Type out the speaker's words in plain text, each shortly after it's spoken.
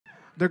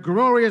The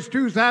glorious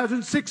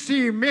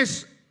 2016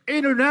 Miss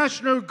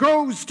International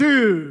goes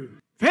to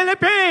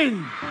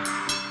Philippines!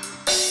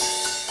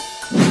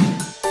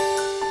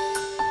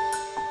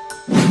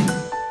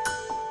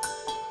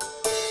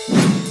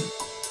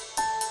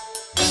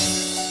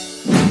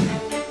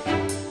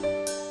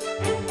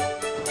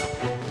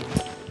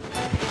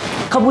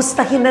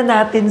 Kamustahin na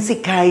natin si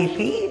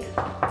Kylie.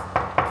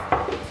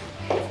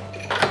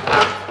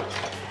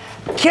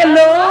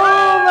 Hello!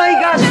 My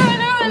gosh!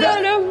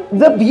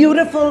 The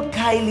beautiful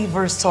Kylie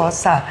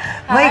Verzosa.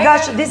 My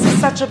gosh, this is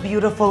such a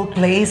beautiful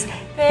place.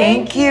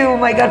 Thank you,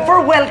 my God, for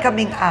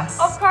welcoming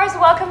us. Of course,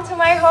 welcome to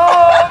my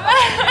home.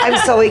 I'm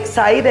so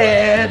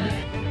excited.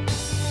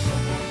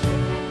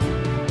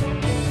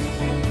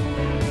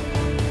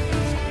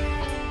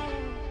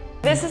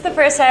 This is the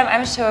first time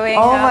I'm showing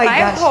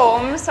my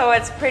home, so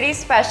it's pretty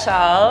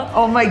special.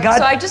 Oh my God.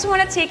 So I just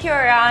want to take you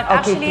around.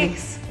 Okay, Actually,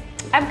 please.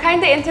 I'm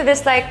kind of into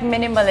this like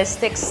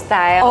minimalistic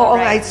style. Oh,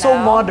 right it's so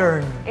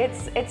modern.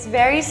 It's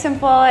very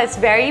simple. It's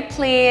very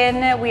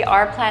plain. We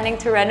are planning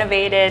to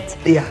renovate it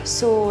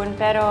soon.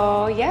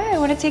 Pero yeah, I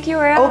want to take you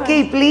around.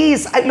 Okay,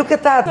 please. Look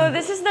at that. So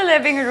this is the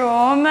living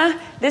room.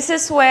 This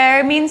is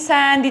where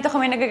minsan dito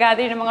kami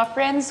nagagather ng mga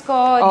friends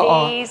ko,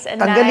 days and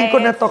nights. Ang galing ko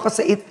na to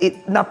kasi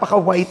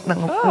napaka-white ng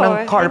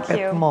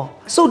carpet mo.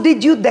 So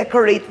did you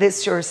decorate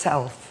this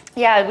yourself?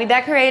 Yeah, we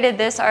decorated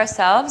this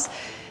ourselves.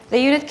 The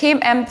unit came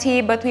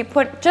empty, but we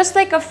put just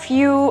like a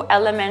few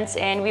elements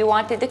in. We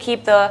wanted to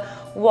keep the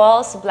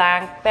walls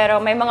blank, pero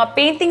may mga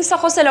paintings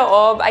ako sa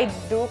loob. I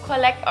do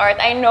collect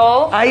art. I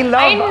know. I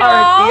love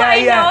art. Yeah,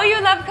 I know you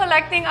love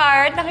collecting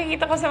art.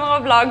 Nakikita ko sa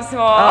mga vlogs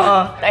mo.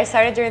 I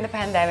started during the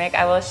pandemic.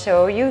 I will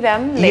show you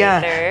them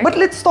later. Yeah. But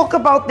let's talk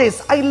about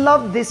this. I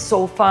love this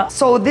sofa.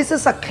 So this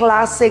is a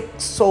classic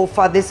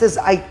sofa. This is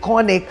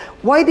iconic.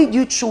 Why did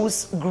you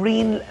choose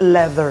green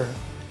leather?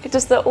 It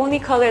was the only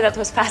color that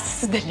was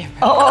fastest to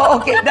deliver.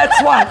 Okay.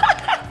 That's one.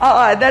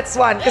 That's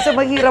one. Kasi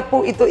mahirap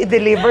po ito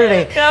i-deliver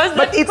eh.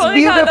 But it's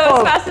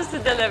beautiful. That was fastest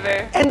to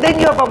deliver. And then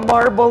you have a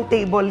marble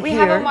table here. We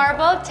have a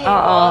marble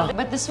table,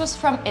 but this was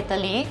from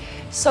Italy.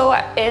 So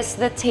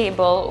is the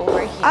table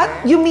over here.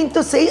 At you mean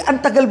to say, ang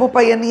tagal mo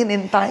pa yan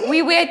hinintay?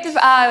 We waited,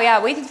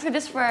 waited for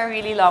this for a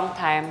really long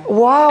time.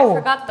 Wow.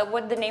 I forgot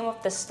what the name of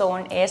the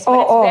stone is, but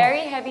it's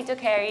very heavy to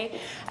carry.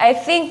 I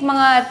think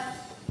mga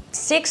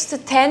 6 to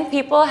 10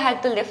 people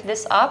had to lift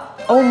this up.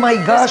 Oh my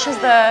gosh.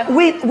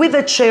 With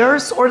the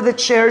chairs or the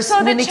chairs? So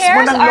the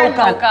chairs are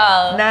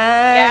local.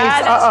 Nice.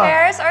 Yeah, the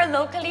chairs are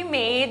locally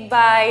made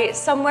by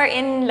somewhere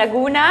in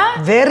Laguna.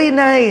 Very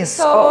nice.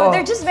 So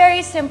they're just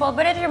very simple,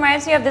 but it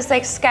reminds me of this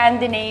like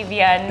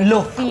Scandinavian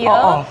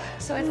feel.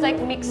 So it's like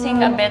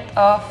mixing a bit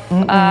of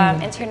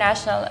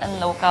international and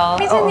local.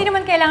 Minsan hindi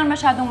naman kailangan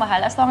masyadong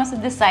mahal as long as the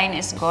design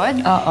is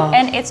good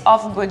and it's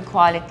of good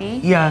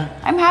quality. Yeah.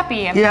 I'm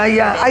happy.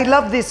 I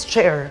love this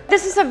chair.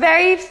 This is a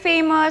very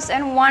famous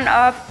and one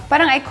of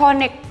parang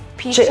iconic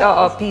pieces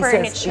of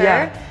furniture.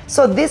 Yeah.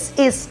 So this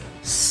is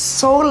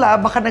Sola.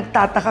 Baka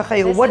nagtataka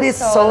kayo. What is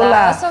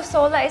Sola? So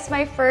Sola is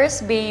my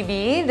first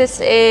baby.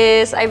 This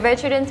is, I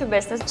ventured into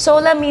business.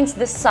 Sola means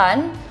the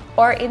sun.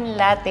 Or in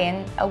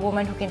Latin, a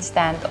woman who can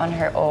stand on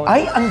her own.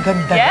 Ay, ang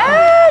ganda.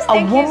 Yes!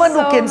 A woman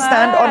who can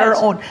stand on her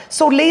own.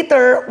 So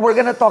later, we're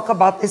gonna talk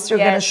about this. You're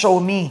gonna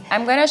show me.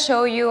 I'm gonna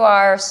show you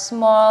our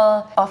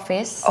small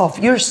office.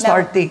 You're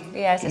starting.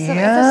 Yes, it's a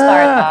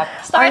startup.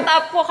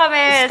 Startup po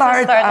kami.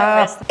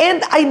 Startup.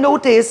 And I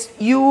noticed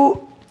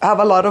you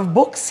have a lot of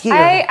books here.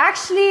 I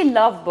actually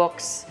love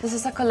books. This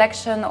is a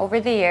collection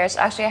over the years.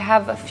 Actually, I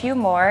have a few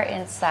more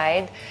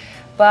inside.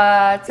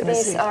 But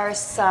these are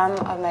some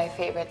of my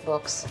favorite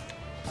books.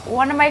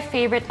 One of my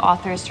favorite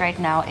authors right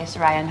now is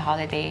Ryan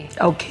Holiday.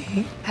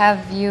 Okay.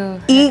 Have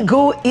you...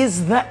 Ego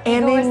is the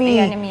enemy. Ego is the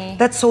enemy.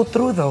 That's so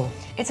true though.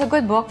 It's a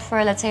good book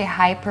for, let's say,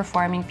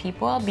 high-performing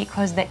people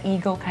because the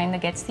ego kind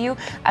of gets to you.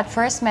 At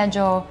first,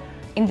 medyo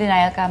in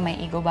denial ka,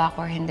 may ego ba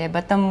ako or hindi.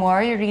 But the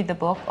more you read the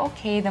book,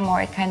 the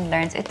more it kind of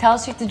learns. It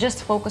tells you to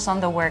just focus on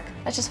the work.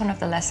 That's just one of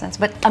the lessons.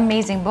 But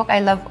amazing book.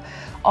 I love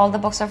all the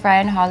books of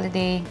Ryan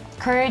Holiday.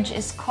 Courage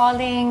is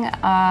Calling,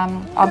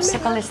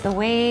 Obstacle is the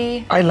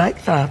Way. I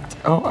like that.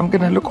 Oh, I'm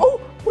gonna look. Oh,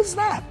 who's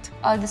that?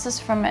 Oh, this is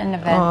from an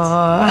event.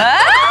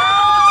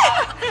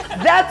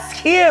 That's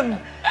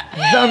him!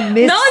 The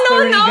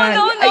mystery guy.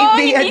 No,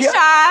 hindi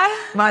siya.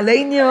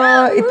 Malay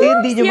nyo, ito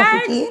hindi nyo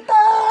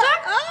makikita.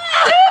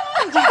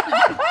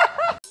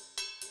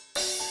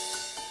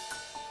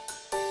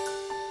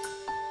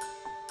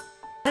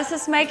 This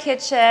is my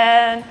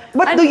kitchen.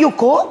 But do you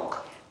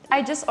cook? I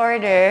just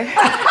order.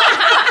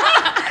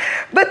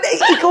 But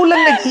ikaw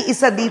lang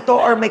nag-iisa dito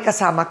or may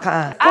kasama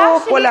ka?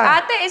 Actually,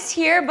 ate is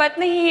here but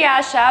nahihiya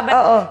siya.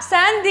 But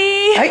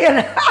Sandy!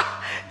 Ayan.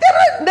 Pero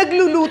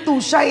nagluluto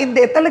siya,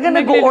 hindi. Talaga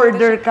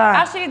nag-order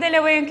ka. Actually,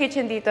 dalawa yung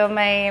kitchen dito.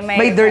 May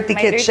dirty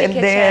kitchen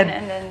din.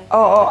 And then,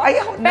 Oo. Ay,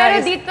 pero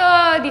nice.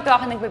 dito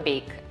ako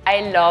nagbe-bake.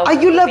 I love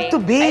you love to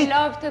bake? I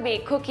love to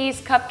bake.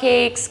 Cookies,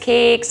 cupcakes,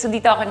 cakes. So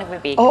dito ako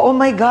nagbe-bake. Oh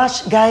my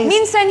gosh, guys.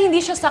 Minsan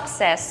hindi siya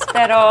success,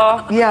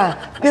 pero Yeah,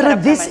 pero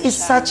masarap this naman is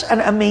siya. such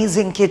an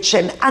amazing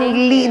kitchen. Ang Thank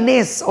you.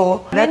 linis,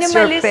 oh. That's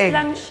your Minimalist pig.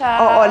 lang siya.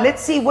 Oo,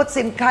 let's see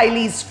what's in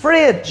Kylie's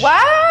fridge. Wow!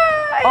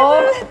 Oh,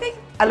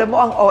 alam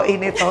mo ang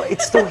OA nito,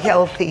 it's too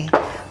healthy.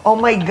 Oh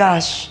my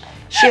gosh.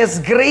 She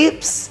has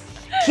grapes,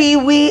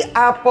 kiwi,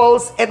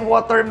 apples, and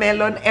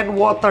watermelon and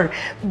water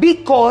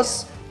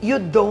because you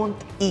don't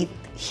eat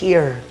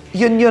here.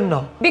 Yun,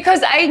 no?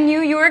 Because I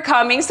knew you were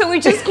coming, so we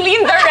just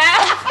cleaned the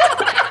ref.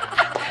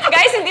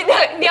 Guys,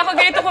 hindi ako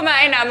ganito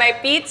kumain na. May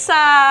pizza,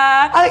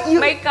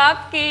 may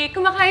cupcake.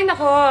 Kumakain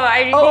ako.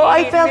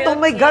 I felt, oh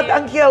my God,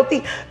 ang healthy.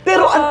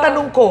 Pero ang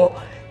tanong ko,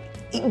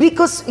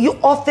 because you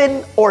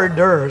often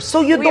order,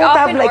 so you don't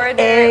have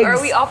like eggs. Or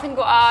we often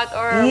go out,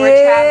 or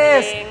we're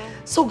traveling.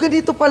 So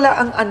ganito pala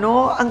ang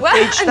ang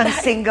page ng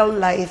single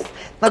life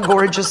na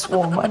gorgeous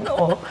woman.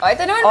 Oh,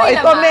 ito naman may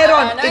ito laman.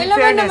 meron, in Laman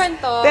fairness. naman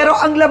to. Pero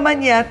ang laman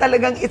niya,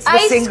 talagang it's the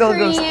single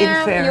girls in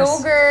fairness.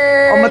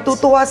 Yogurt. Oh,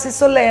 matutuwa si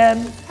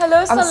Solen.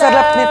 Hello, Ang Solen.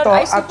 sarap nito.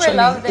 I super Actually,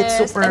 love this. it's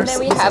super. And then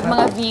we have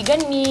mga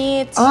vegan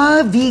meats.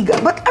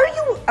 Vegan. But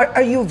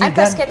are you vegan? I'm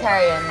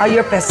pescatarian.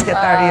 You're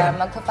pescatarian.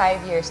 Magpa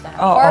 5 years na.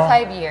 Oh, 4 or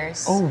 5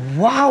 years. Oh,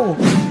 wow!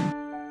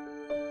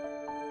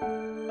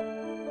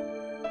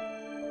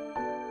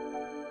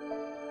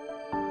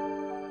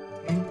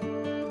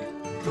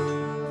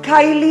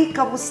 Kylie,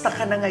 kamusta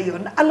ka na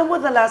ngayon? Alam mo,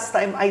 the last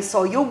time I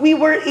saw you, we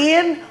were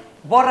in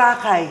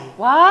Boracay.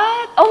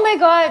 What? Oh my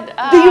God.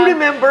 Do you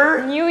remember?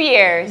 New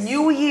Year's.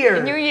 New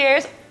Year. New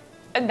Year's.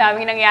 Ang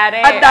daming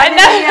nangyari. Ang daming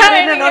nangyari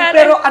na nun.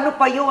 Pero ano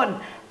pa yun?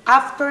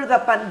 After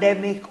the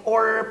pandemic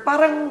or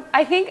parang...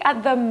 I think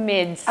at the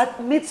midst. At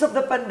midst of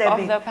the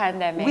pandemic.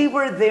 We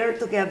were there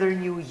together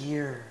New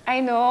Year. I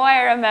know.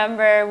 I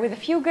remember with a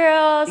few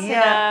girls.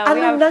 Yeah. And,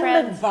 we ano have nang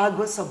friends.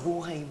 nagbago sa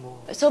buhay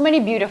mo? So many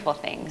beautiful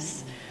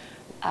things.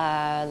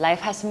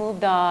 Life has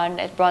moved on.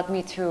 It brought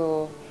me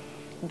to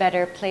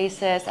better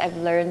places. I've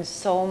learned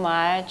so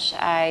much.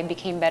 I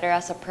became better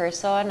as a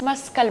person.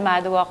 Mas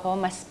kalmado ako,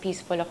 mas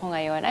peaceful ako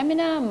ngayon. I'm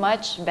in a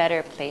much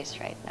better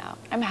place right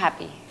now. I'm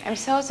happy. I'm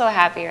so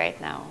happy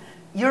right now.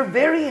 You're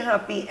very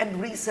happy,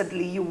 and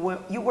recently you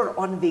were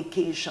on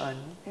vacation.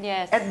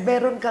 Yes. And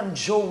meron kang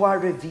jowa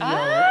reveal.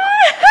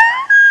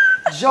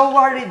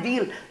 Jowa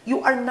reveal.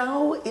 You are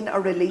now in a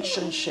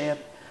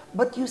relationship,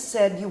 but you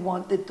said you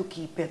wanted to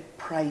keep it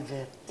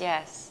private.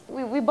 Yes.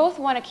 We both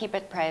want to keep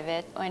it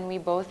private, and we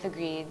both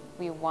agreed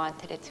we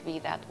wanted it to be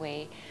that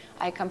way.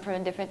 I come from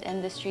a different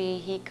industry.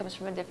 He comes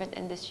from a different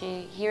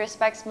industry. He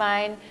respects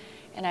mine,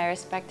 and I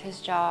respect his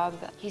job.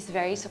 He's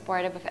very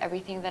supportive of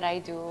everything that I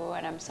do,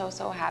 and I'm so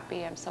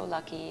happy. I'm so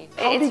lucky.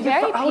 It's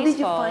very peaceful. How did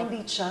you find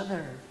each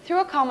other? Through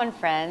a common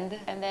friend,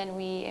 and then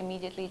we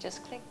immediately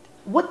just clicked.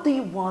 What do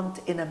you want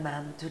in a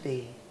man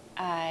today?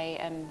 I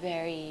am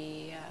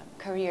very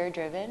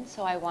career-driven,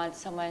 so I want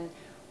someone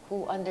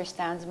who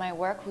understands my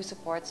work, who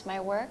supports my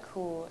work,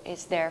 who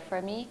is there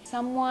for me.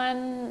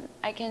 Someone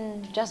I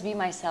can just be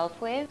myself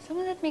with.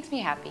 Someone that makes me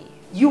happy.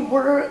 You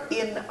were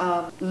in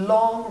a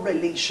long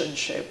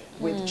relationship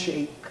with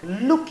Jake.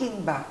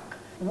 Looking back,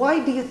 why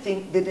do you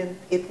think didn't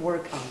it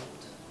work out?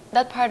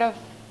 That part of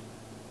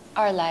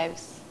our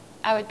lives,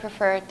 I would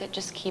prefer to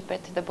just keep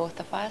it to the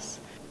both of us.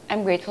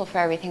 I'm grateful for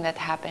everything that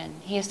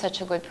happened. He is such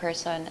a good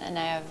person, and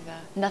I have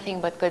nothing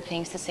but good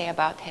things to say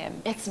about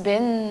him. It's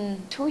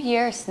been 2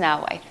 years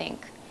now, I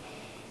think.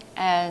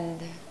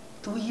 And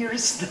 2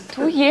 years na.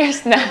 2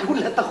 years now.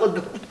 Nagulat ako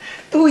doon.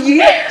 2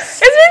 years?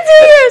 It's been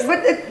 2 years!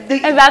 But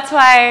and that's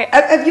why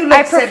have you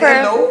said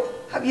hello?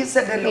 Have you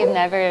said hello?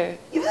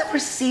 You've never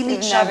seen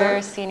each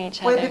other? Never seen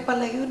each other. Pwede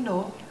pala yun,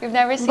 no? We've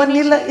never seen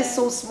Manila each other. is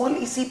so small.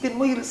 Isipin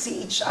mo, you'll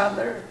see each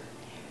other.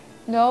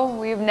 No,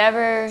 we've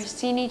never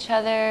seen each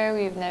other.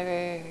 We've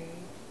never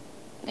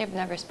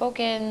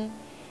spoken.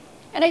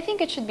 And I think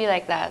it should be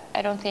like that.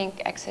 I don't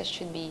think exes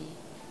should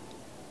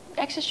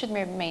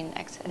remain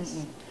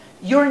exes.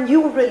 Your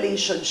new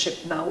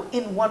relationship now,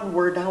 in one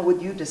word, how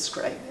would you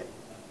describe it?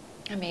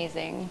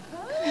 Amazing.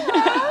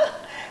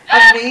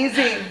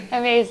 Amazing.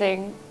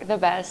 Amazing. The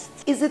best.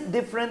 Is it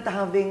different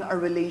having a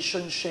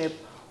relationship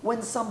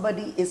when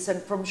somebody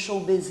isn't from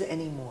showbiz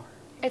anymore?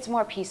 It's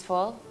more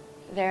peaceful.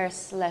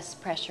 There's less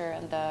pressure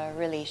on the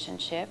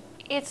relationship.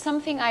 It's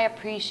something I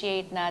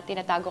appreciate na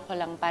tinatago ko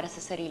lang para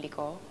sa sarili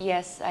ko.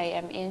 Yes, I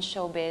am in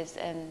showbiz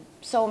and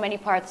so many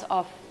parts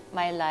of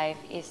my life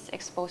is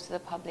exposed to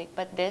the public,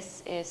 but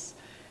this is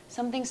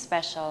something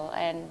special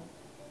and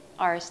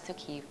ours to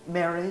keep.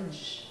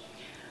 Marriage?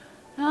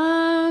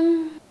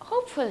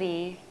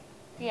 Hopefully,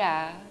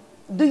 yeah.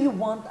 Do you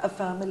want a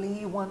family?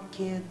 You want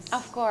kids?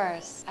 Of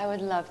course. I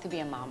would love to be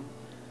a mom.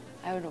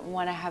 I would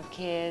want to have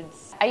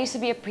kids. I used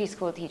to be a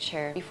preschool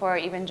teacher before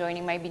even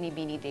joining my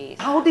Binibini days.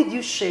 How did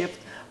you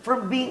shift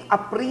from being a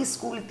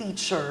preschool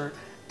teacher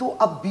to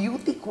a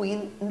beauty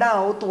queen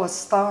now to a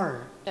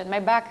star? My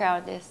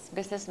background is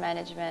business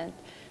management.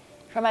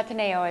 From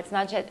Ateneo, it's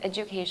not just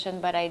education,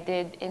 but I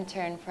did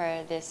intern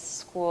for this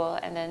school,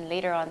 and then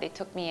later on they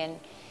took me in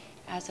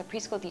as a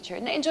preschool teacher.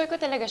 Na-enjoy ko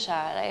talaga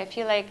siya. I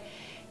feel like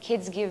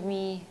kids give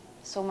me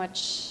so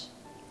much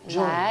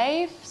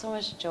life, so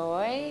much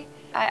joy.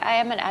 I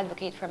am an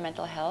advocate for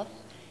mental health,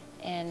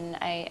 and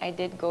I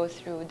did go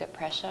through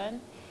depression.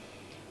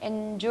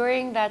 And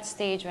during that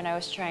stage when I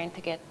was trying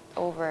to get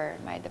over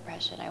my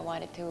depression, I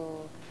wanted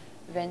to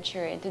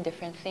venture into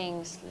different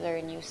things,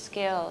 learn new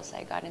skills.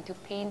 I got into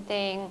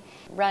painting,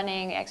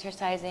 running,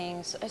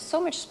 exercising, so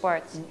much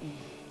sports.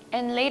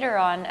 And later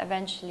on,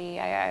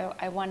 eventually,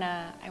 I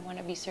wanna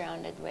be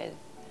surrounded with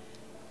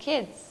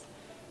kids.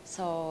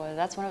 So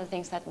that's one of the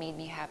things that made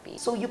me happy.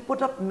 So you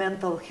put up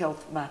mental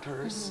health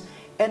matters,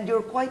 and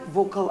you're quite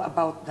vocal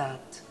about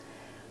that.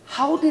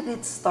 How did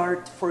it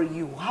start for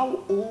you?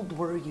 How old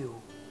were you?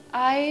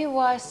 I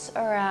was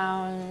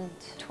around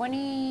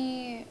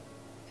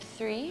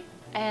 23,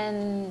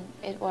 and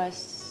it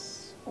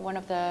was one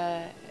of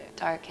the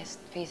darkest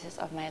phases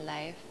of my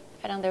life.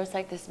 And there was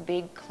like this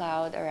big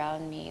cloud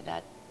around me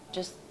that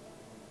just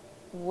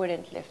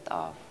wouldn't lift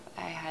off.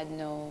 I had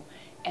no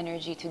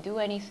energy to do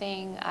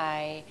anything.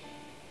 I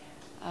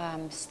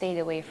stayed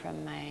away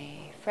from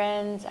my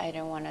friends. I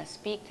didn't want to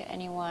speak to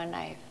anyone.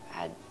 I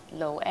had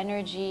low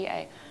energy.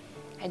 I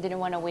didn't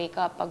want to wake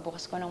up.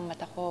 Pagbukas ko ng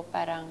mata ko,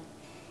 parang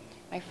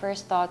my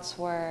first thoughts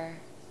were,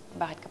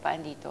 bakit ka pa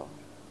andito?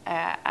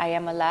 I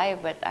am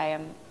alive, but I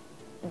am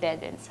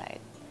dead inside.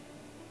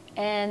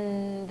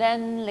 And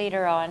then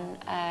later on,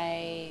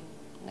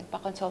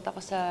 nagpa-consult ako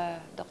sa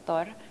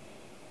doktor.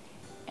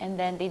 And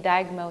then they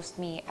diagnosed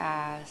me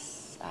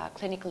as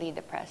clinically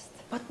depressed.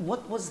 But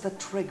what was the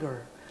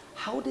trigger?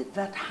 How did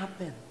that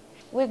happen?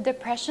 With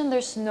depression,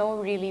 there's no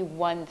really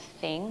one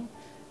thing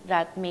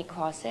that may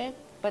cause it.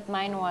 But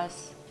mine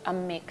was a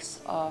mix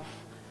of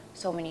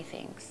so many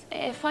things.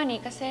 Funny,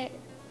 kasi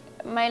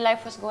my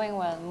life was going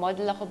well.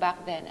 Model ako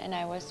back then, and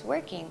I was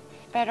working.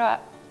 Pero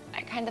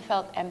I kind of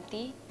felt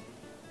empty.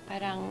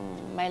 Parang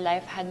my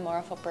life had more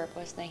of a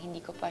purpose na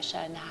hindi ko pa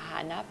siya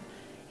nahahanap.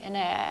 And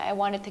I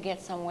wanted to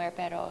get somewhere,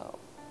 pero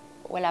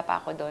wala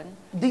pa ako dun.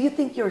 Do you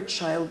think your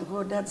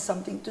childhood had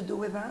something to do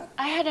with that?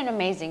 I had an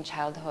amazing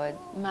childhood.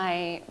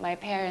 My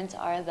parents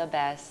are the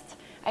best.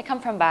 I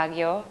come from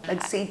Baguio.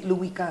 Nag-St.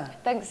 Louis ka?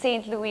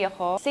 St. Louis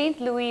ako. St.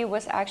 Louis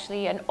was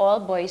actually an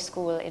all-boys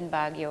school in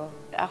Baguio.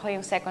 Ako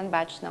yung second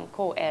batch ng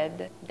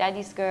co-ed.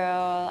 Daddy's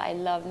girl, I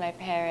loved my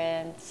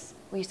parents.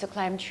 We used to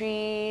climb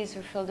trees,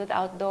 we're filled with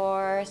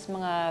outdoors,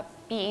 mga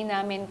PE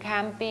namin,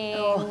 camping.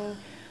 Oh.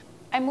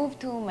 I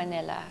moved to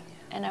Manila,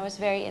 and I was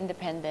very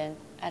independent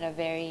at a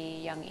very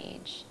young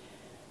age.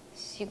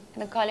 So,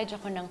 nag-college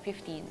ako ng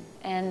 15.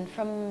 And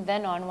from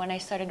then on, when I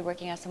started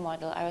working as a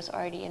model, I was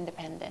already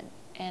independent.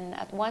 And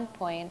at one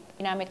point,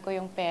 ginamit ko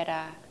yung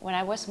pera when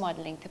I was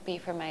modeling to pay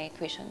for my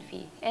tuition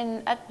fee.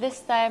 And at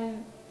this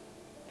time,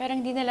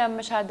 parang di nila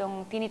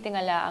masyadong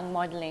tinitingala ang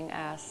modeling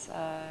as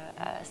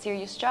a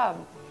serious job.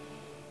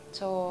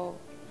 So,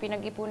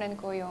 pinag-ipunan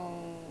ko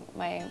yung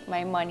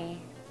my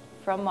money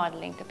from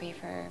modeling to pay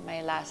for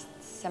my last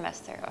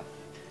semester of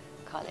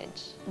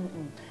college.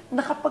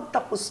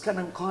 Nakapagtapos ka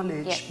ng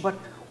college, yes. But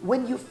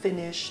when you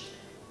finished,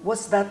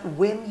 was that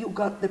when you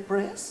got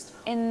depressed?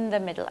 In the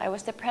middle. I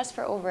was depressed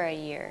for over a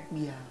year.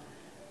 Yeah.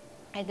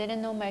 I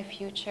didn't know my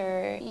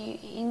future.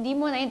 Hindi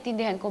mo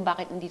naintindihan kung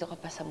bakit nandito ka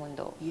pa sa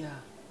mundo. Yeah.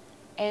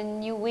 And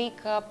you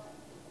wake up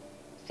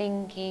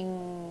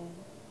thinking,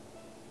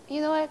 you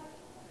know what?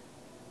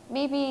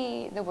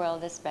 Maybe the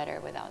world is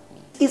better without me.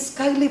 Is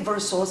KYLIE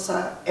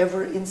Verzosa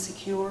ever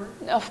insecure?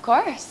 Of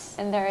course.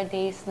 And there are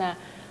days na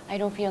I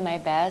don't feel my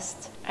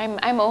best.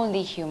 I'm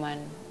only human.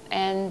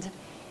 And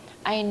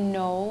I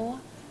know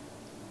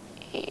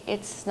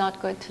it's not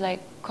good to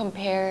like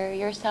compare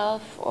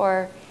yourself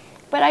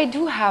but I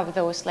do have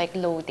those like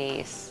low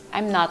days.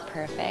 I'm not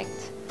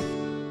perfect.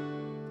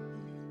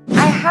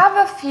 I have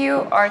a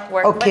few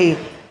artwork. Okay.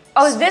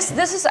 This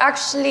is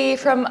actually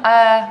from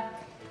a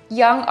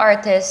young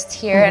artist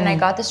here, and I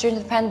got this during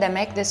the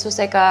pandemic. This was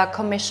like a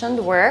commissioned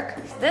work.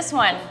 This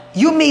one.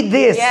 You made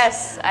this?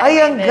 Yes, I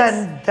made ang this.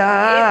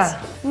 ganda. It's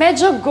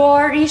medyo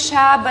gory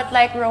siya, but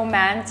like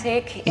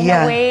romantic in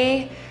a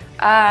way.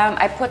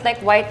 I put like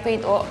white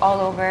paint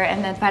all over, and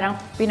then parang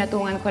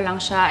pinatungan ko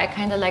lang siya. I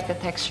kind of like the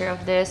texture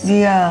of this.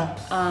 Yeah.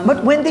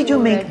 But when did you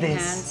make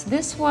this? Hands.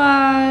 This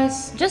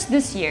was just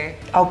this year.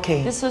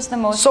 Okay. This was the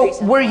most So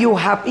recent were one. you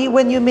happy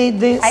when you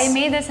made this? I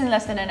made this in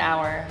less than an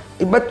hour.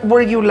 But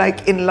were you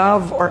like in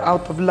love or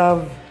out of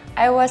love?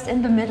 I was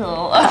in the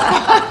middle.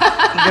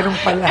 Ganun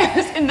pala. I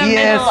was in the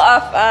middle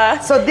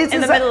of. So this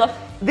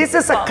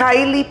is a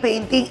KYLIE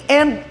painting,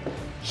 and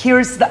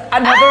here's the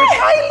another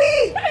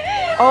KYLIE.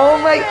 Oh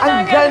my,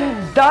 ang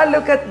ganda!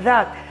 Look at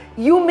that.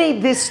 You made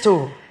this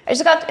too. I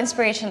just got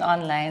inspiration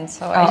online,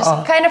 so I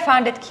just kind of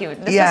found it cute.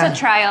 This is a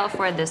trial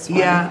for this one.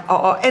 Yeah.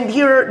 And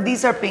here,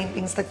 these are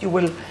paintings that you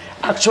will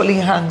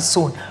actually hang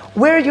soon.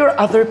 Where are your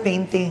other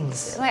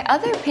paintings? My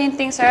other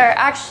paintings are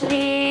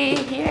actually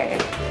here.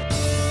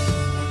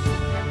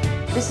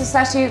 This is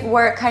actually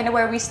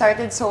where we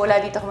started. So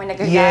wala dito kami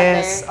nag-gather.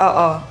 Yes.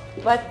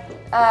 But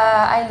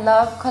I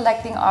love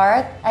collecting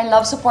art. I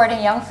love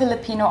supporting young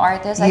Filipino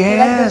artists. I feel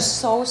like they're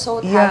so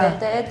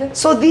talented.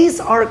 So these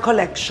are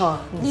collections.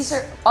 These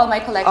are all my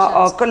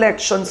collections.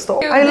 Collections.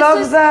 So I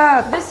love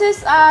that. This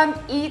is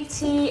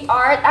E.T.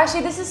 art.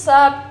 Actually, this is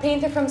a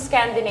painter from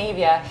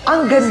Scandinavia.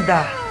 Ang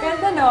ganda.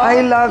 Ganda, no?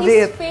 I love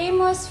it. He's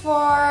famous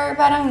for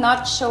parang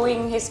not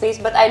showing his face,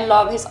 but I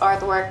love his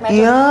artwork.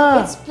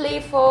 It's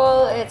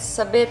playful. It's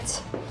a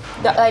bit.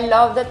 I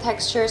love the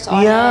textures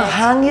on it.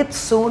 Hang it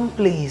soon,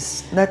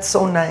 please. That's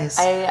so nice.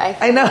 I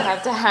think I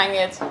have to hang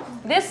it.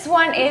 This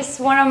one is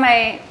one of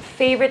my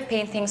favorite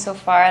paintings so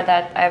far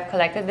that I've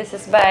collected. This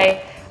is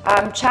by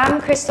Cham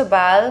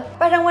Cristobal.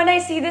 Parang when I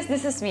see this,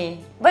 this is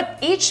me. But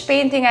each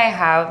painting I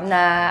have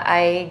na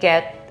I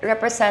get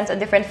represents a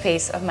different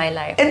phase of my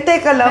life. And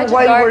teka lang, Medyo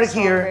while dark, we're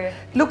here,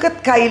 look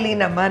at Kylie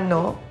naman,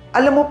 no?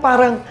 Alam mo,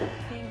 parang,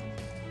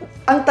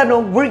 ang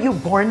tanong, were you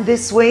born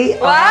this way?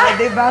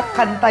 Diba?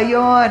 Kanta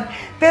yun.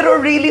 Pero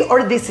really,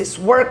 or this is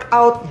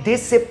workout,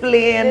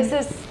 discipline?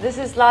 This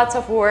is lots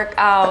of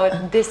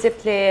workout,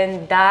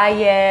 discipline,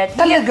 diet.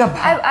 Talaga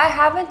ba? I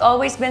haven't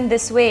always been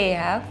this way,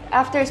 ha?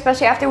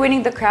 Especially after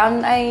winning the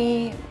crown,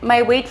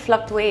 my weight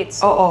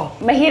fluctuates.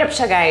 Mahirap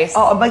siya, guys.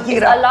 Mahirap.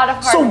 It's a lot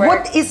of hard work. So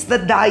what is the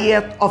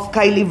diet of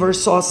KYLIE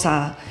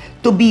VERZOSA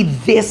to be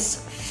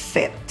this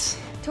fit?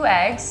 2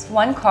 eggs,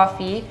 1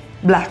 coffee.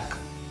 Black.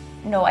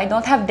 No, I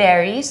don't have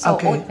dairy, so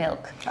oat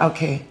milk.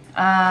 Okay.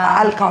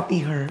 I'll copy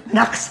her.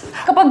 Next.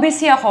 Kapag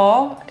busy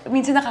ako,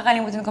 minsan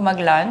nakakalimutan ko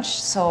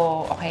mag-lunch,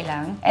 so okay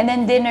lang. And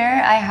then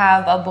dinner, I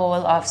have a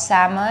bowl of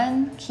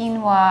salmon,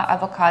 quinoa,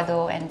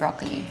 avocado, and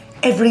broccoli.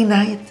 Every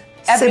night?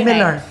 Every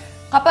Similar? night.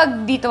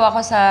 Kapag dito ako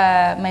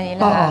sa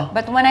Manila,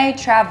 but when I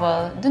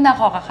travel, dun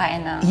ako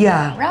kakain ng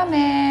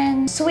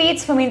ramen.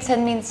 Sweets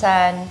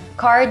paminsan-minsan.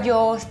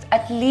 Cardio,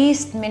 at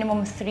least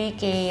minimum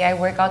 3K. I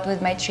work out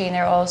with my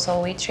trainer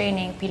also, weight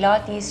training,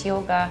 Pilates,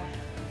 yoga.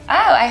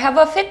 I have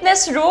a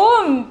fitness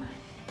room!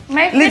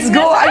 Let's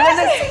go! I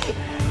wanna see!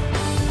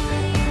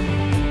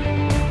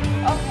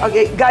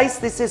 Okay,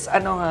 guys, this is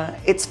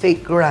it's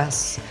fake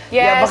grass.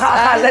 Yes. Baka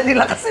akala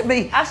nila kasi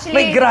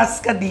may grass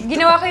ka dito.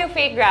 Ginawa ko yung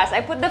fake grass. I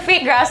put the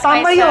fake grass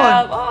Tama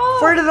myself. Yun.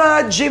 For the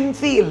gym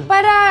feel.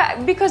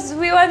 Because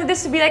we wanted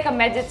this to be like a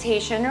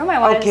meditation room. I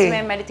wanted this to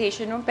be a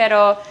meditation room,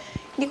 pero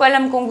hindi ko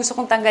alam kung gusto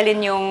kong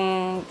tanggalin yung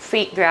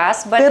fake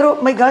grass.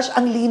 But my gosh,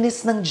 ang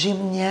linis ng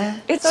gym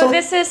niya. So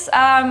this is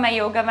my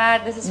yoga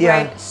mat. This is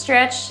where I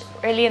stretch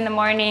early in the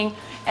morning.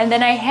 And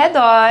then I head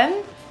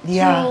on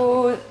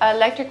to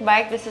electric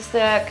bike. This is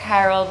the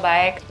Carol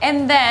bike.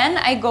 And then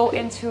I go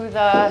into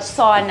the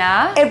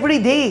sauna.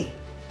 Every day?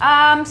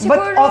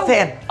 Siguro, but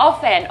often?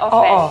 Often.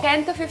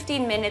 10 to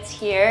 15 minutes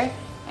here.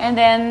 And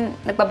then,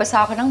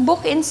 nagbabasa ako ng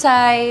book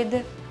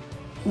inside.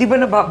 Di ba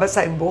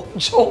nababasa yung book?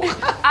 Joke.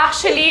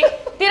 Actually,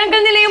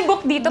 tinanggal nila yung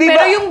book dito,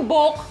 pero yung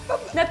book,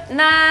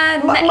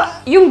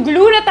 yung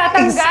glue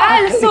natatanggal.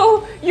 Exactly.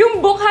 So,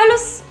 yung book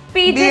halos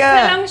pages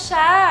na lang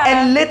siya.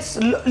 And let's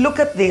look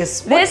at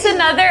this. This is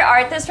another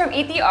artist from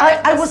E.T.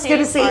 Art. I was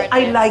gonna say,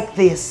 I like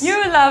this. You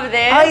love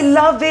this? I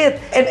love it.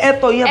 And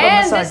eto, you have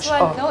a massage. And this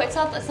one, no, it's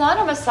not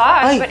a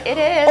massage, but it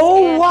is.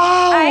 Oh,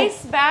 wow!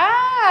 Ice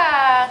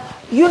bath.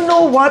 You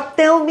know what?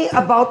 Tell me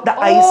about the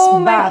ice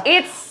bath.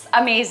 It's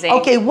amazing.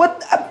 Okay,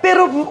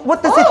 pero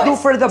what does it do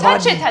for the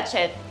body? Touch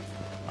it.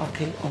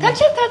 Okay.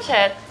 Touch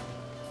it.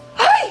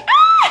 Ay!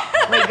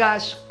 Oh my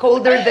gosh,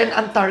 colder than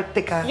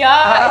Antarctica.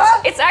 Yeah,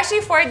 it's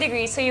actually 4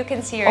 degrees, so you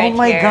can see right here. Oh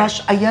my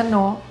gosh, ayan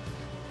no.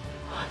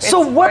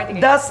 So what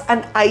does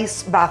an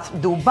ice bath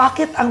do?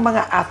 Bakit ang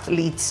mga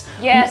athletes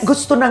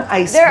gusto ng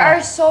ice bath? There are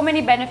so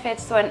many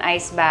benefits to an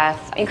ice bath.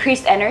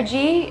 Increased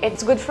energy,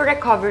 it's good for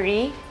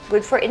recovery,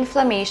 good for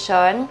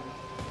inflammation.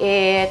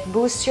 It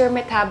boosts your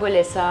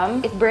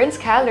metabolism. It burns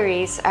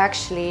calories,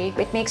 actually.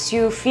 It makes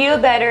you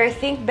feel better,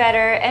 think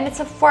better, and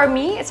for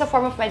me, it's a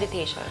form of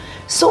meditation.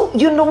 So,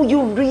 you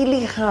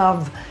really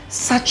have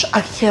such a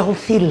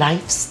healthy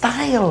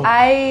lifestyle.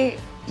 I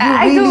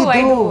do.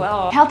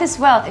 Oh. Health is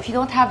wealth. If you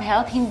don't have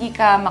health, hindi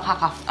ka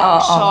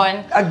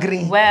makaka-function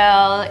agree.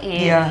 well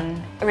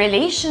in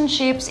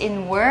relationships,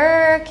 in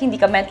work, hindi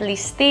ka mentally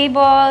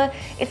stable.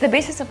 It's the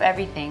basis of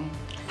everything.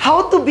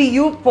 How to be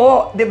you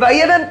po? Diba?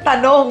 Yan ang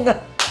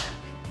tanong.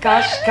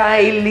 Gosh,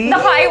 Kylie.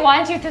 Naku, I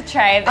want you to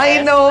try this.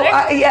 I know.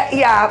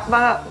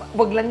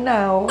 Wag lang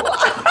now.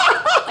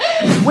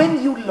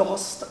 When you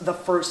lost the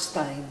first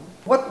time,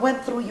 what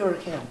went through your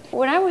head?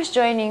 When I was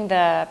joining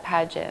the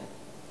pageant,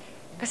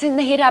 kasi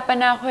nahirapan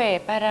na ako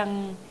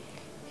parang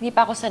hindi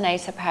pa ako sanay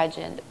sa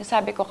pageant.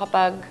 Sabi ko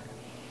kapag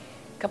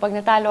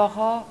natalo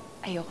ako,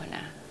 ayoko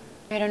na.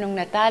 Pero nung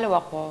natalo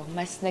ako,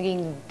 mas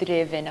naging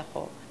driven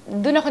ako.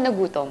 Doon ako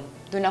nagutom.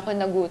 Doon ako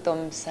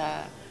nagutom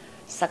sa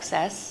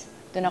success.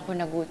 Doon ako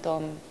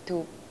nagutom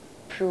to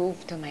prove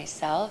to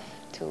myself,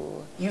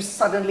 to... You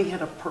suddenly had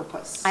a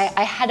purpose.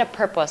 I had a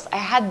purpose. I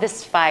had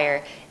this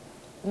fire.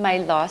 My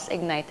loss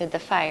ignited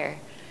the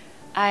fire.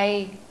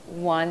 I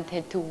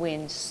wanted to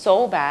win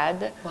so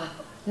bad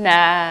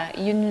na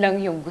yun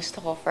lang yung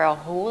gusto ko for a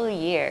whole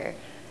year.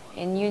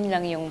 And yun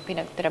lang yung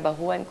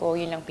pinagtrabahuan ko,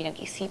 yun lang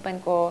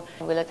pinag-isipan ko.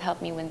 Will it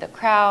help me win the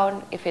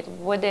crown? If it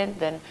wouldn't,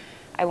 then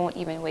I won't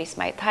even waste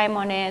my time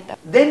on it.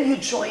 Then you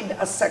joined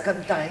a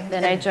second time,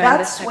 Then and I joined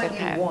that's the when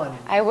second you time. won.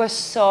 I was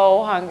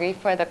so hungry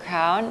for the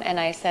crown, and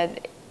I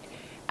said,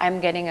 I'm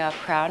getting a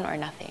crown or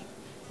nothing.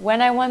 When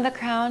I won the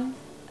crown,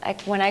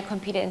 like when I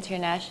competed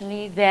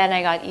internationally, then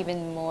I got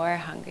even more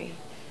hungry.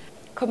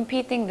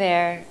 Competing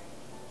there,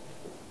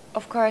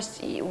 of course,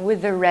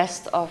 with the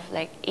rest of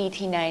like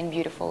 89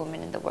 beautiful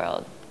women in the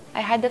world,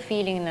 I had the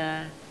feeling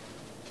na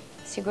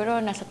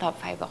siguro nasa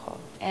top 5 ako.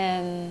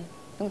 And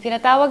nung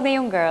tinatawag na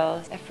yung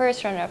girls, the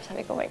first runner-up,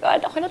 sabi ko, oh my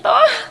God, ako na to!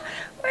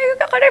 Oh my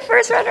God, ako na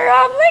first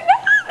runner-up! Oh my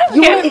God!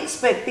 You were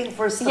expecting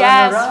first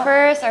Yes, runner-up?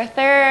 first or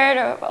third.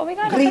 Or, oh my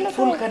God,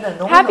 Grateful ako na to. ka na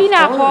noon, Happy of na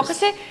ako course.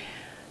 kasi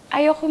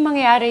ayoko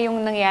mangyari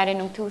yung nangyari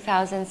nung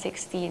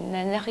 2016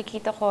 na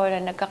nakikita ko na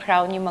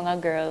nagka-crown yung mga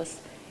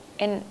girls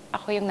and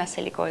ako yung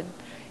nasa likod.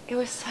 It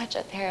was such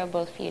a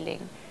terrible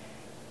feeling.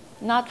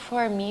 Not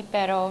for me,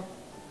 pero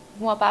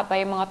bumapapa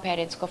yung mga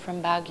parents ko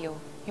from Baguio.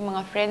 Yung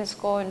mga friends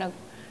ko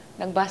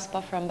nagbus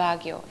pa from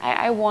Baguio.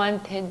 I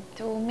wanted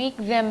to make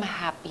them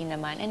happy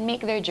naman and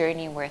make their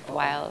journey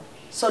worthwhile.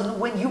 So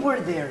when you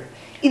were there,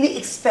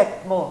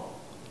 ini-expect mo?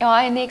 Oo,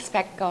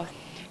 ini-expect ko.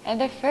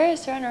 And the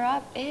first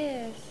runner-up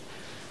is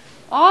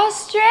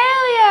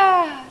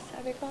Australia!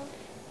 Sabi ko,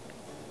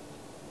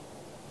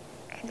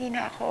 hindi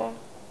na ako.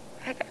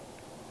 Like,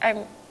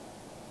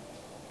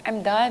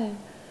 I'm done.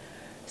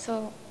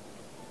 So,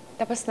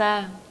 tapos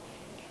na.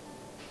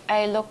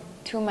 I look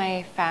to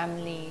my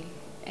family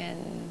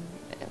and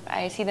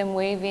I see them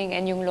waving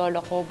and yung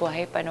lolo ko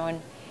buhay pa noon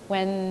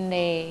when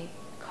they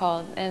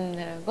called and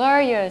the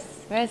glorious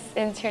Miss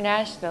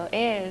International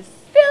is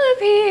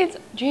Philippines.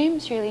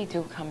 Dreams really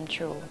do come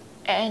true.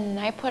 And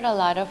I put a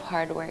lot of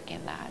hard work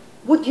in that.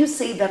 Would you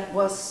say that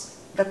was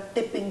the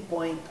tipping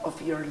point of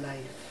your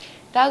life?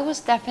 That was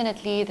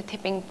definitely the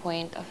tipping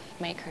point of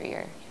my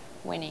career,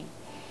 winning.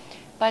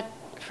 But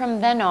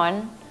from then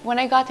on, when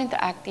I got into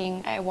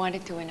acting, I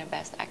wanted to win a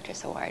Best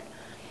Actress award.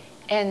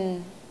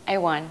 And I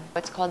won.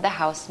 It's called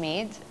The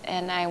Housemaid,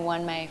 and I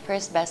won my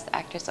first Best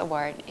Actress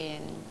award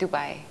in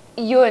Dubai.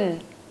 Yun,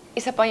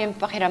 isa pa yung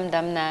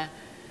pakiramdam na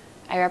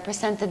I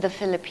represented the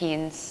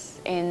Philippines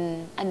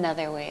in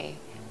another way.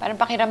 Parang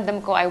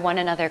pakiramdam ko I won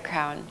another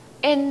crown.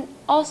 And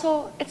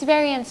also, it's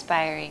very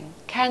inspiring.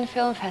 Cannes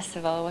Film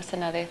Festival was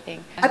another thing.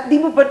 At di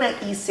mo ba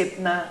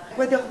naisip na,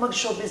 pwede ako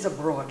mag-showbiz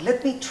abroad,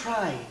 let me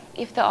try?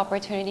 If the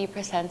opportunity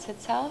presents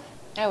itself,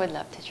 I would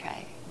love to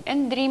try.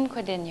 And dream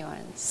ko din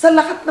yun. Sa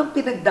lahat ng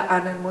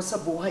pinagdaanan mo sa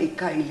buhay,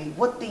 Kylie,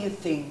 what do you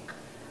think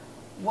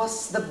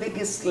was the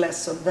biggest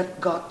lesson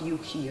that got you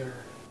here?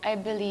 I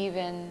believe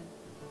in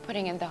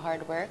putting in the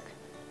hard work.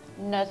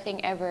 Nothing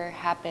ever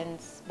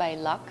happens by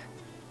luck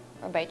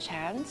or by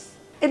chance.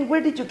 And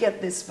where did you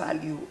get this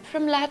value?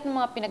 From lahat ng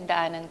mga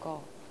pinagdaanan ko,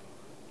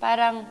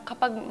 parang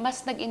kapag mas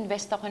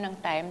nag-invest ako ng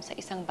time sa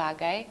isang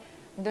bagay,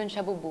 doon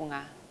siya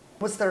bubunga.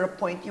 Was there a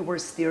point you were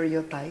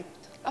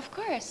stereotyped? Of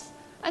course.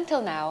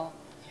 Until now,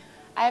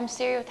 I'm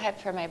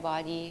stereotyped for my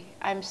body.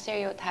 I'm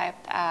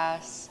stereotyped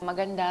as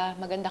maganda,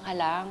 maganda ka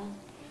lang.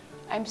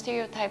 I'm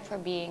stereotyped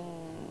for being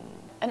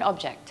an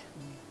object.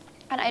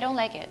 And I don't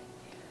like it.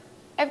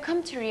 I've come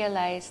to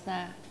realize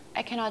na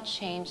I cannot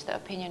change the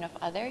opinion of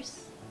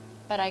others,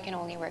 but I can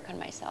only work on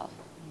myself.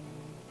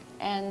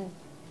 And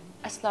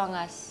as long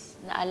as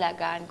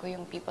naalagaan ko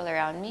yung people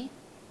around me,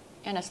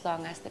 and as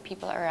long as the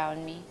people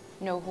around me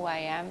know who I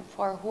am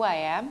for who I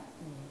am,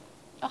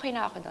 okay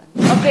na ako doon.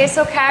 Okay,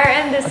 so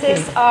Karen, this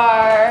is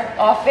our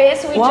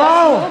office. We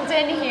just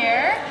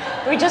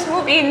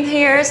moved in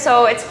here.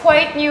 So it's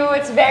quite new.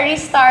 It's very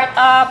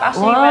start-up.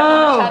 Actually,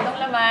 wala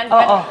masyadong laman.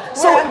 But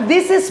So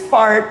this is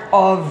part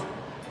of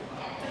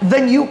the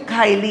new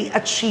Kylie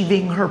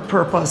achieving her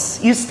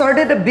purpose. You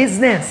started a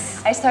business.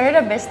 I started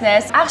a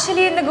business.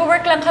 Actually,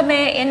 nag-work lang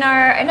kami in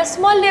a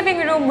small living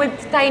room with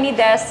tiny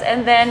desks,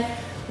 and then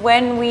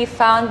when we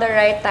found the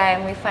right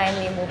time, we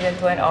finally moved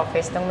into an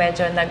office nung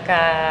medyo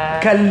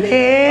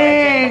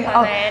Galing!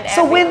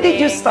 So when did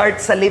you everything. start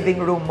sa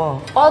living room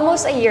mo?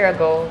 Almost a year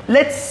ago.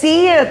 Let's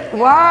see it!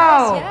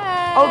 Wow!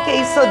 Yes.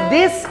 Okay, so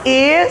this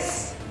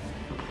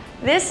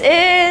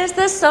is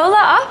the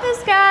Sola office,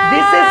 guys.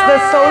 This is the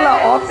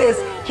Sola office.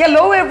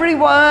 Hello,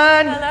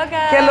 everyone. Hello,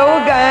 guys. Hello,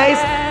 guys.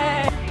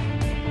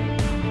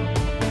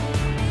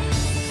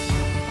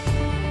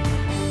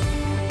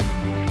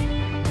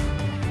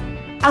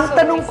 Ang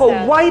tanong ko,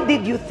 why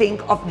did you think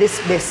of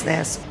this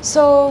business?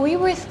 So we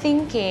were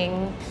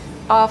thinking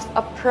of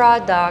a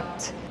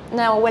product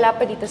na wala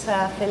pa dito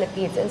sa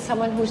Philippines and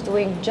someone who's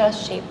doing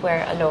just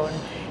shapewear alone.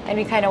 And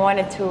we kind of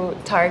wanted to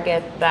target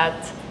that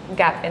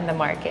gap in the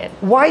market.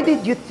 Why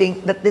did you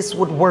think that this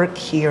would work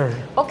here?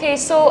 Okay,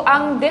 so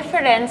ang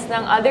difference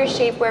ng other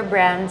shapewear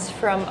brands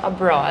from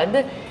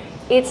abroad,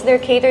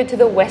 they're catered to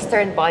the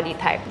Western body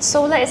type.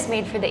 Sola is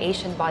made for the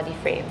Asian body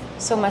frame.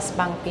 So mas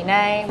pang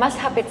Pinay, mas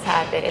hapit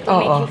sa atin. It'll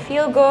make you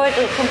feel good,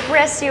 it'll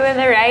compress you in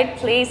the right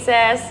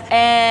places.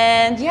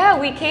 And yeah,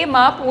 we came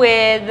up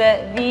with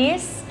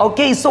these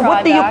Okay, so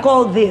what do you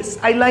call this?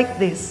 I like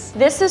this.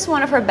 This is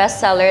one of our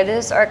bestseller.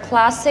 This is our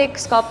classic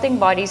sculpting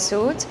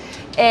bodysuit.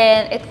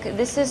 And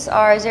this is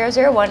our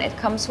 001. It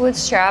comes with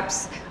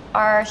straps.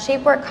 Our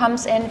shapewear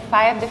comes in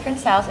 5 different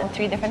styles in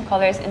 3 different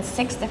colors in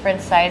 6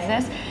 different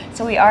sizes.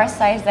 So we are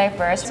size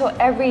diverse. So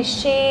every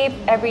shape,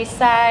 every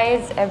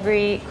size,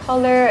 every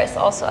color is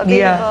also available.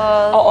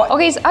 Yeah.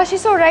 Okay,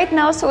 so right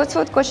now, suot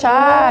ko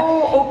siya.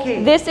 Oh,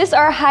 okay. This is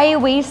our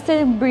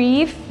high-waisted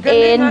brief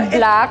in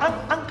black.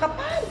 Ang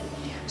kapal.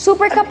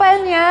 Super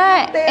kapal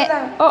niya.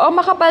 Tela. Oo,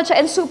 makapal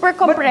siya and super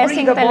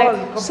compressing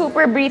breathable. talaga.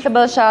 Super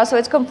breathable siya, so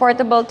it's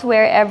comfortable to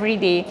wear every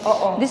day.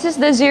 Oo. This is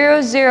the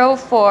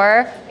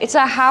 004. It's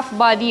a half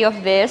body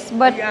of this,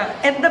 but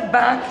And the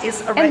back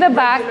is a in the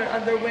back, regular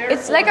underwear.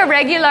 it's like a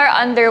regular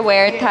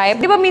underwear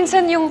type. Di ba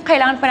minsan yung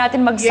kailangan pa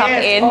natin mag-suck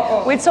in?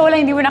 With Sola,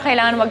 hindi mo na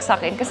kailangan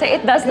mag-suck in kasi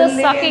it does the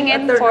sucking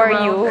in for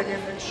you.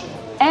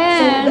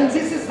 And so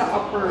this is the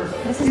upper.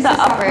 This is the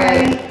upper.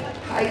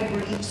 High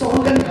brief. So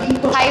hanggang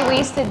dito.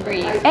 High-waisted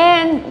brief.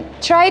 And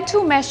try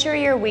to measure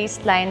your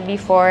waistline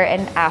before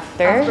and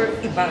after. After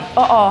iba.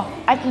 Oo.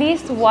 At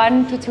least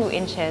 1 to 2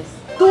 inches.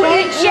 2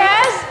 inches?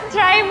 Yes!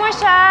 Try mo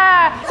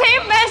siya!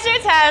 Tape measure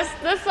test!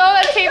 The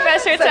Sola tape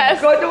measure test.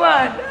 Good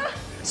one.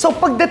 So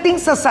pagdating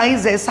sa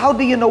sizes, how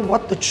do you know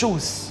what to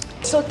choose?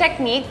 So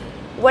technique,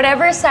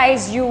 whatever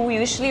size you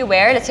usually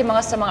wear, let's say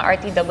sa mga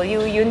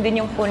RTW, yun din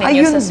yung kunin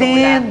nyo sa Sola.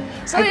 Din.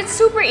 So it's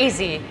super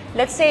easy.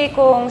 Let's say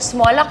kung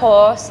small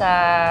ako sa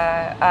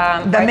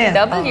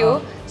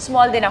RTW,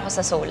 small din ako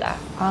sa Sola.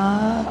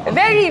 Okay.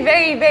 Very,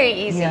 very, very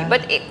easy. Yeah.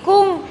 But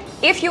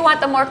if you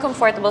want a more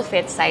comfortable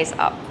fit, size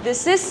up.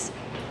 This is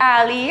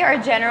Ali, our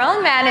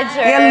general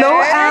manager. Hello,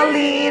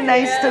 Ali.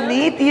 Nice to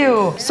meet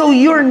you. So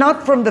you're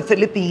not from the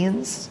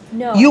Philippines?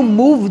 No. You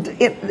moved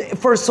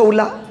for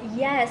Sola?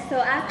 Yes, so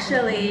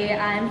actually,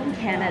 I'm from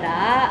Canada.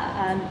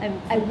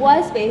 I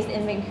was based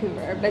in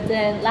Vancouver, but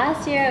then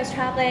last year I was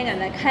traveling. I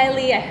met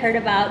Kylie. I heard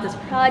about this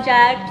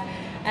project,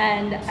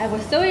 and I was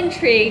so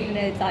intrigued, and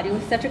I thought it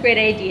was such a great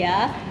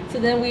idea.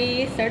 So then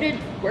we started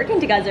working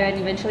together, and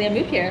eventually I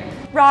moved here.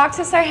 Rox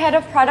is our head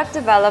of product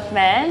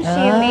development.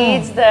 She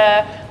leads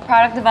the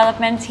product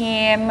development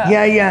team,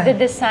 the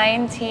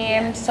design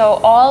team.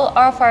 So all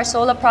of our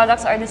Sola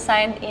products are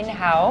designed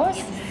in-house.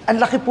 Ang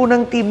laki po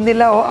ng team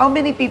nila. Oh. How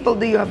many people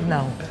do you have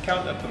now? The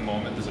count at the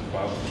moment is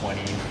about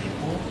 20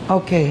 people.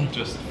 Okay.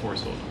 Just for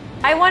Sola.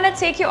 I want to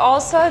take you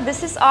also,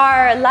 this is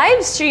our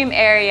live stream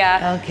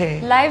area.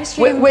 Okay. Live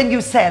stream. When you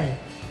sell?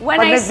 When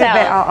Pag I sell.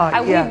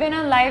 yeah. We've been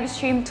on live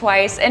stream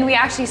twice and we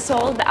actually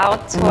sold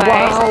out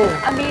twice.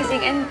 Wow.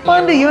 Amazing. And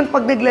Paano yun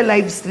pag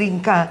nagla-live stream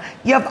ka?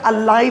 You have a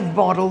live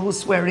model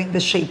who's wearing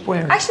the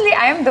shapewear. actually,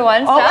 I'm the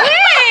one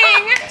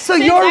selling. So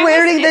you're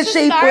wearing the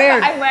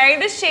shapewear. I'm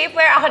wearing the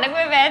shapewear. Ako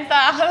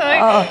nagbebenta.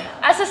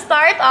 As a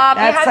startup,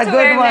 you That's have a to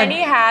wear good one. many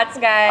hats,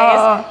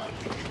 guys.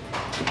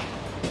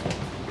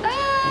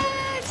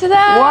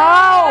 Ta-da!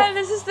 Wow!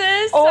 This is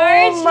the Oh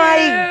storage my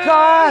room.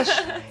 gosh!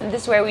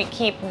 This is where we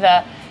keep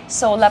the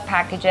Sola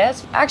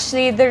packages.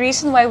 Actually, the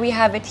reason why we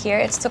have it here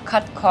is to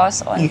cut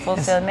costs on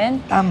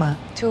fulfillment. Tama.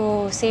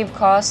 To save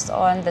costs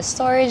on the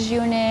storage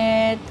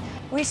unit.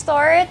 We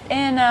store it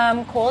in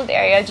cold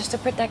area just to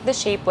protect the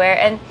shapewear.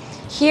 And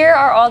here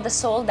are all the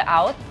sold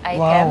out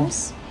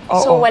items. Wow.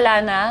 So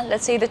wala na.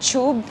 Let's say the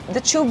tube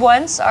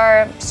ones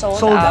are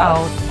sold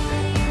out.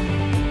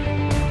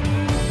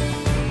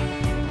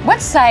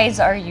 What size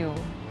are you?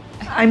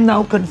 I'm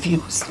now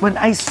confused. When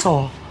I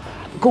saw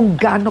kung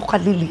gaano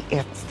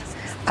kaliliit,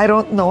 I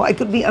don't know, I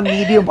could be a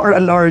medium or a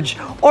large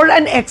or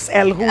an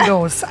XL, who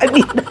knows? I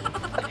mean,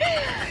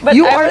 But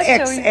you I are will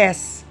show you.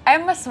 XS.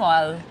 I'm a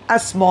small. A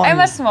small. I'm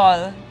a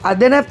small.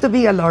 Then I have to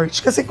be a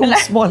large. Kasi kung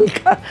small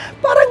ka,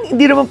 parang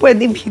hindi naman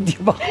pwede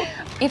medium ako.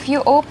 If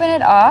you open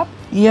it up,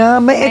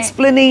 Yeah, may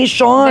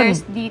explanation.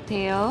 there's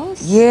details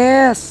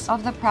Yes.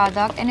 of the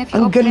product. And if you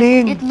Ang open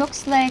galing. it, it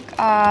looks like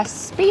a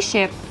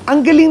spaceship.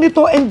 Ang galing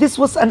nito, and this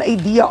was an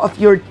idea of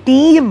your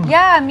team.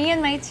 Yeah, me and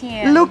my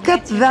team. Look My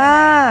at team.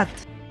 that.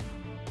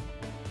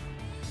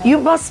 You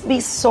must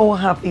be so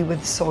happy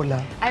with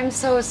Sola. I'm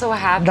so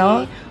happy.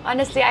 No?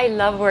 Honestly, I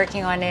love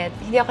working on it.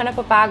 Hindi ako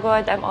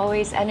napapagod. I'm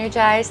always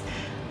energized.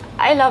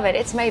 I love it.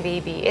 It's my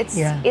baby. It's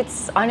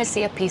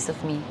honestly a piece of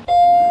me.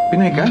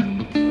 Pinoy ka?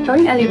 Ikaw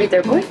yung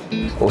elevator boy?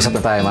 Usap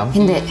na tayo, ma'am.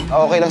 Hindi.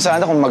 Okay lang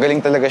sana kung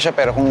magaling talaga siya,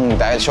 pero kung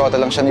dahil shota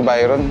lang siya ni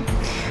Byron.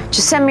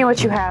 Just send me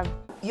what you have.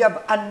 You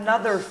have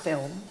another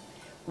film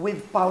with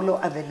Paulo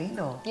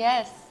Avellino.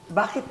 Yes.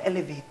 Bakit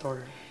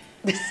elevator?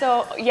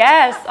 So,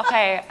 yes.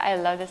 Okay, I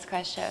love this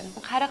question.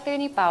 Ang character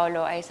ni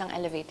Paolo ay isang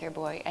elevator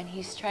boy and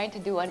he's trying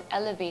to do an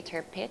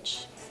elevator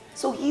pitch.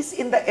 So he's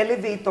in the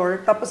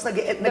elevator, tapos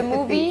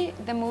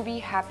The movie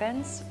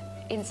happens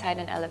inside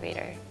an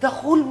elevator. The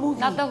whole movie?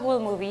 Not the whole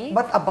movie.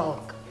 But a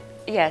bulk?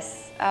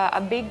 Yes.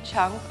 A big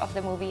chunk of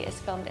the movie is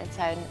filmed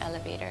inside an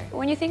elevator.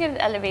 When you think of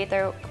an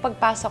elevator,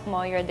 pagpasok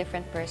mo, you're a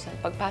different person.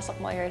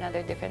 Pagpasok mo, you're another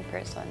different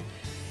person.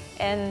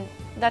 And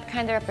that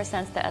kind of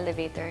represents the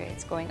elevator.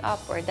 It's going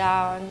up or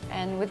down.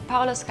 And with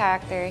Paolo's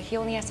character, he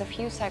only has a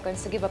few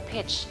seconds to give a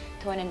pitch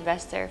to an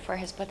investor for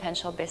his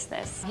potential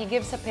business. He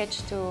gives a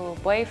pitch to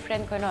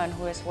boyfriend ko noon,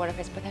 who is one of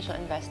his potential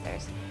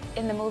investors.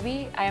 In the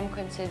movie, I am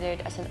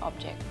considered as an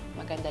object.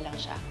 Maganda lang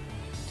siya.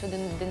 So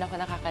dun ako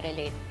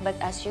nakaka-relate. But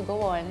as you go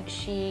on,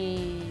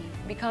 she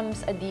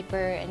becomes a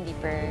deeper and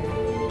deeper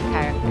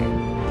character.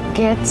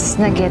 Gets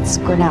na gets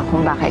ko na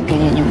kung bakit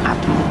ganyan yung app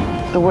mo.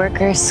 The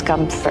workers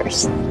come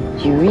first.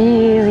 You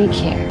really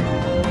care.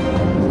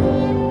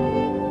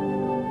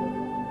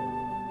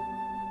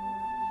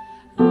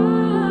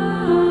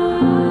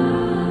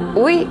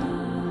 Uy!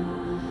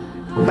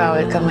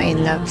 Bawal ka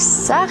ma-inlove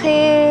sa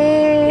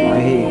akin!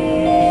 Ay,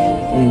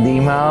 hindi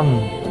ma'am.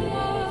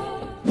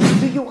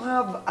 Do you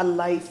have a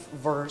life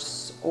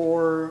verse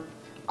or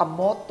a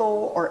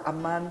motto or a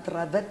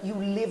mantra that you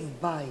live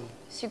by?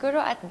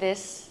 Siguro at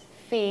this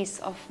phase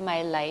of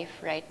my life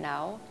right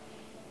now,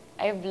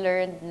 I've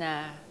learned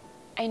na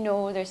I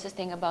know there's this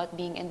thing about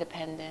being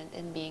independent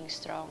and being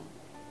strong.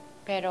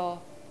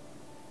 Pero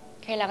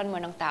kailangan mo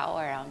ng tao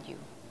around you.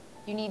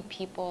 You need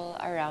people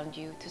around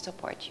you to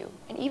support you.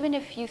 And even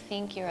if you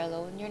think you're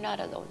alone, you're not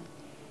alone.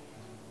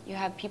 You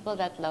have people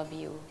that love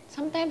you.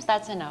 Sometimes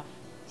that's enough.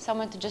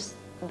 Someone to just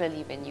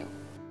believe in you.